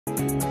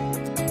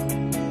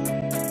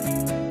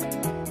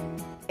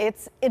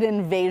It's an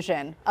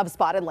invasion of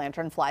spotted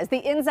lanternflies. The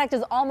insect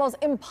is almost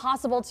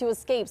impossible to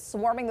escape,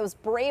 swarming those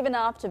brave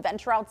enough to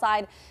venture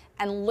outside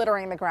and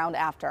littering the ground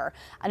after.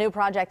 A new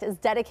project is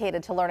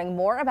dedicated to learning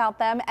more about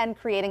them and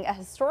creating a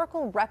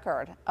historical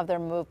record of their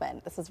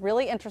movement. This is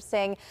really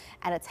interesting,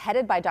 and it's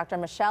headed by Dr.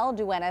 Michelle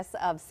Duennes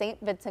of St.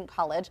 Vincent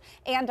College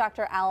and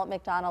Dr.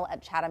 McDonnell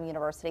at Chatham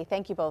University.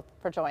 Thank you both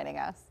for joining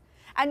us.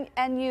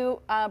 And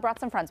you brought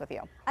some friends with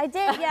you. I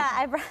did, yeah.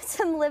 I brought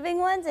some living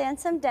ones and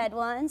some dead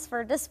ones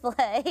for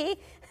display,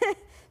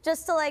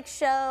 just to like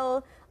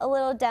show a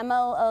little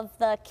demo of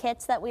the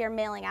kits that we are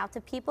mailing out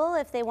to people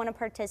if they want to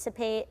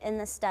participate in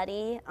the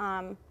study.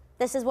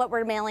 This is what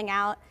we're mailing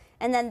out.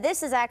 And then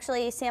this is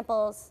actually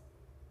samples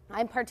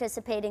I'm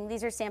participating.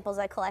 These are samples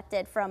I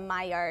collected from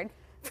my yard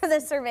for the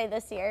survey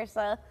this year.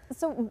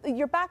 So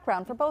your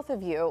background for both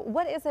of you,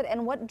 what is it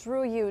and what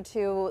drew you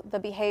to the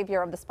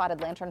behavior of the spotted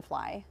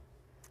lanternfly?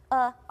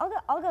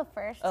 I'll go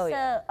first. Oh,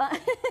 yeah.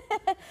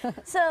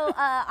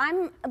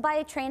 I'm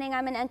by training,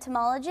 I'm an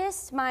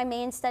entomologist. My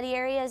main study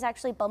area is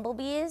actually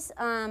bumblebees,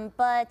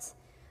 but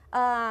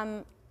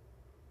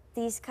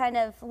these kind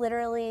of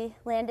literally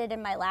landed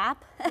in my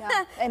lap.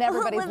 Yeah, in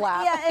everybody's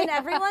lap. Yeah, in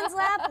everyone's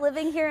lap,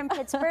 living here in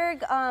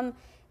Pittsburgh.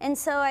 And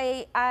so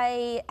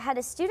I had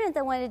a student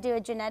that wanted to do a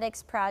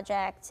genetics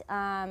project.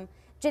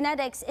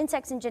 Genetics,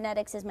 insects and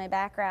genetics is my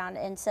background,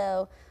 and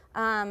so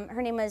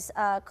her name was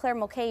Claire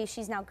Mulcahy.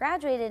 She's now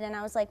graduated, and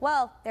I was like,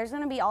 well, there's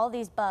going to be all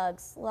these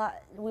bugs.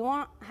 We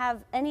won't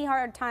have any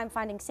hard time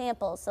finding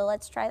samples, so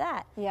let's try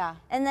that. Yeah.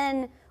 And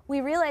then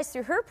we realized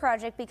through her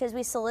project, because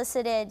we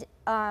solicited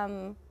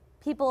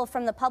people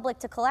from the public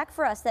to collect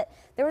for us, that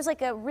there was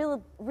like a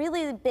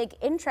really big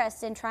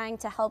interest in trying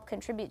to help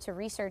contribute to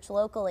research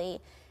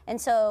locally.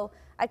 And so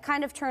I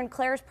kind of turned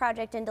Claire's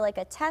project into like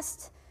a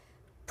test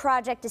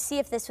project to see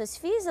if this was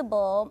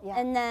feasible. Yeah.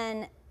 And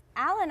then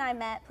Al and I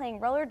met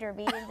playing roller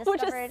derby and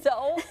discovered... Which is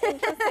so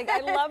interesting.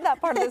 I love that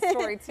part of the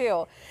story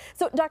too.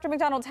 So Dr.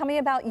 McDonnell, tell me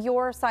about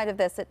your side of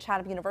this at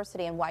Chatham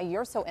University and why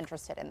you're so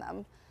interested in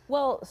them.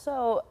 Well,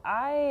 so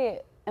I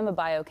am a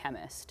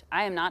biochemist.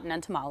 I am not an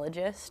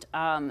entomologist.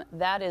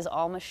 That is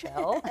all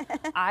Michelle.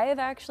 I have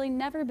actually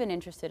never been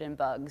interested in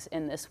bugs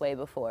in this way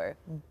before,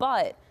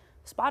 but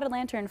spotted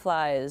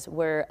lanternflies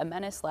were a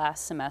menace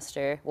last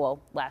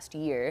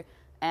year,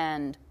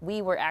 and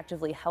we were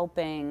actively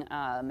helping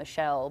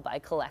Michelle by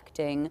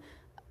collecting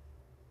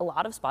a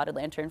lot of spotted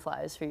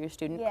lanternflies for your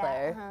student,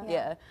 Claire.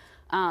 Yeah.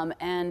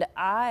 And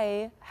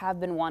I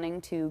have been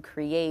wanting to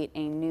create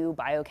a new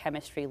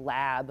biochemistry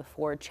lab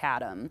for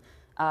Chatham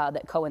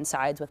that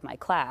coincides with my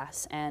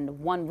class. And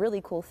one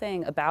really cool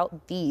thing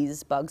about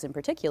these bugs in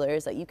particular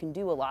is that you can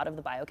do a lot of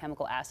the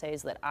biochemical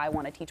assays that I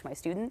want to teach my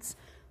students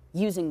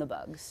using the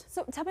bugs.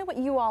 So tell me what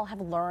you all have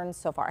learned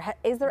so far.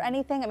 Is there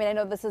anything, I mean, I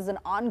know this is an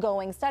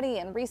ongoing study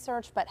and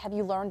research, but have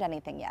you learned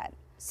anything yet?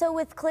 So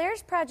with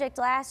Claire's project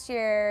last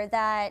year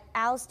that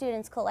Al's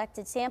students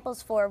collected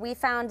samples for, we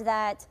found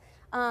that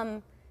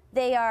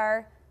they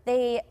are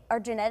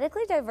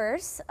genetically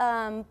diverse,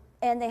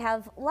 and they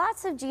have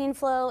lots of gene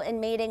flow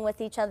and mating with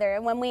each other.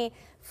 And when we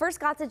first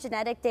got the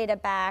genetic data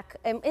back,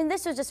 and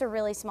this was just a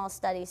really small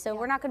study, so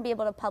we're not going to be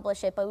able to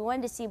publish it, but we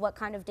wanted to see what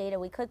kind of data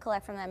we could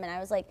collect from them. And I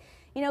was like,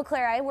 you know,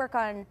 Claire, I work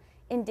on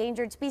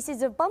endangered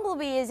species of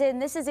bumblebees, and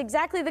this is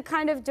exactly the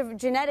kind of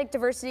genetic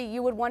diversity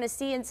you would want to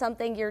see in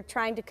something you're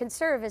trying to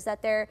conserve, is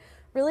that they're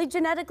really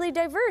genetically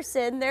diverse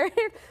and they're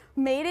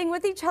mating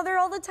with each other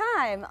all the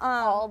time.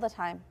 All the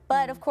time.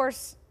 But of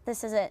course,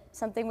 this isn't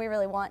something we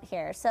really want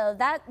here. So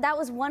that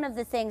was one of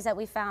the things that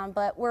we found,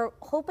 but we're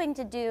hoping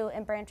to do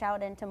and branch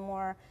out into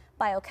more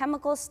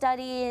biochemical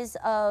studies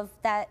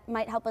that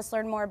might help us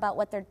learn more about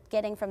what they're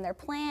getting from their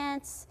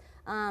plants,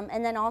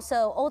 and then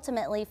also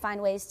ultimately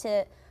find ways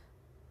to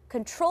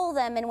control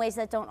them in ways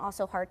that don't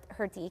also hurt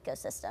the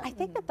ecosystem. I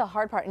think that the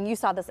hard part, and you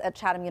saw this at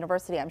Chatham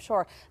University, I'm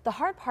sure, the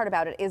hard part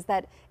about it is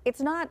that it's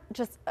not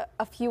just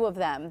a few of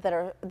them that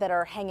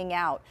are hanging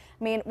out.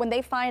 I mean, when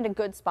they find a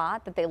good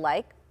spot that they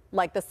like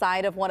the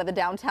side of one of the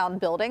downtown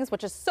buildings,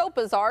 which is so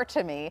bizarre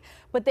to me,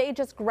 but they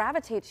just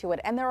gravitate to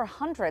it, and there are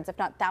hundreds, if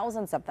not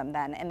thousands of them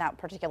then in that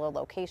particular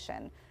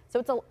location.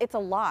 So it's a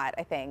lot,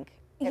 I think.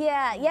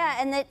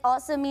 Yeah, and it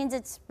also means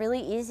it's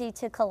really easy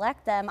to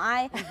collect them.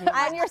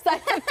 On your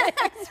side of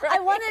things, right? I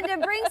wanted to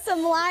bring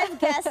some live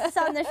guests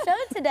on the show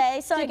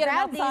today, so I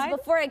grabbed these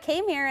before I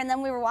came here, and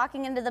then we were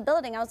walking into the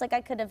building. I was like,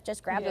 I could have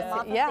just grabbed them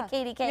off of the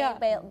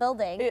KDK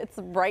building. It's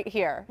right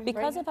here.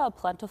 Because of how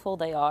plentiful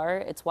they are,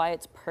 it's why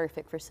it's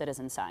perfect for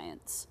citizen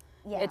science.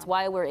 Yeah. It's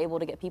why we're able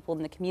to get people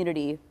in the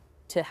community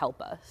to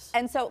help us.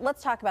 And so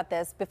let's talk about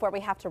this before we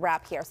have to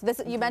wrap here. So this,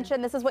 you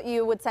mentioned this is what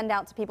you would send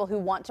out to people who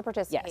want to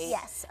participate.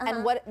 Yes.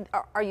 And what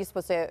are you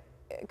supposed to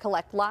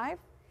collect live?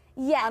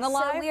 Yes,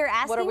 so we are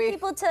asking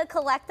people to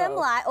collect them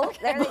live. Oh,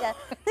 there they go.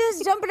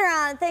 This is jumping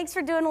around. Thanks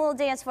for doing a little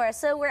dance for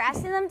us. So we're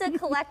asking them to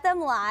collect them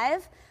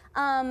live.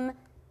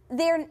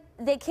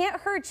 They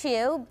can't hurt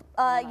you.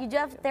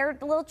 They're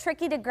a little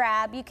tricky to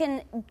grab. You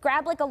can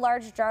grab like a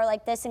large jar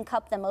like this and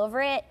cup them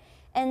over it.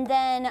 And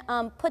then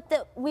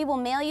we will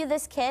mail you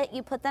this kit.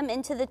 You put them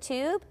into the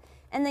tube,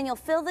 and then you'll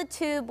fill the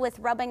tube with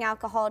rubbing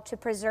alcohol to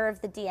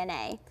preserve the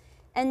DNA.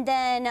 And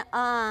then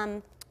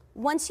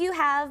once you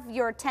have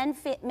your 10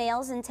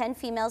 males and 10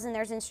 females, and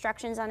there's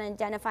instructions on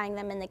identifying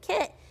them in the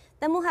kit,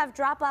 then we'll have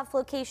drop-off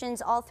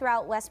locations all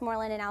throughout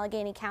Westmoreland and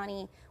Allegheny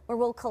County where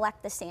we'll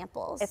collect the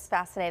samples. It's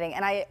fascinating,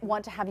 and I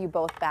want to have you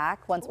both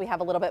back once we have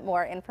a little bit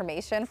more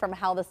information from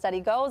how the study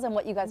goes and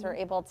what you guys are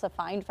able to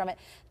find from it.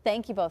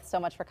 Thank you both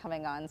so much for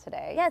coming on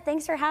today. Yeah,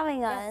 thanks for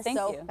having us. Thank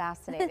so you.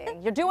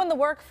 Fascinating. You're doing the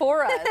work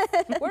for us.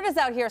 We're just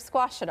out here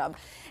squashing them.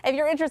 If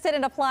you're interested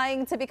in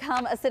applying to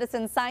become a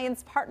citizen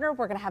science partner,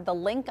 we're going to have the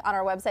link on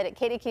our website at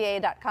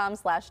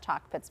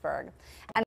kdka.com/talkpittsburgh.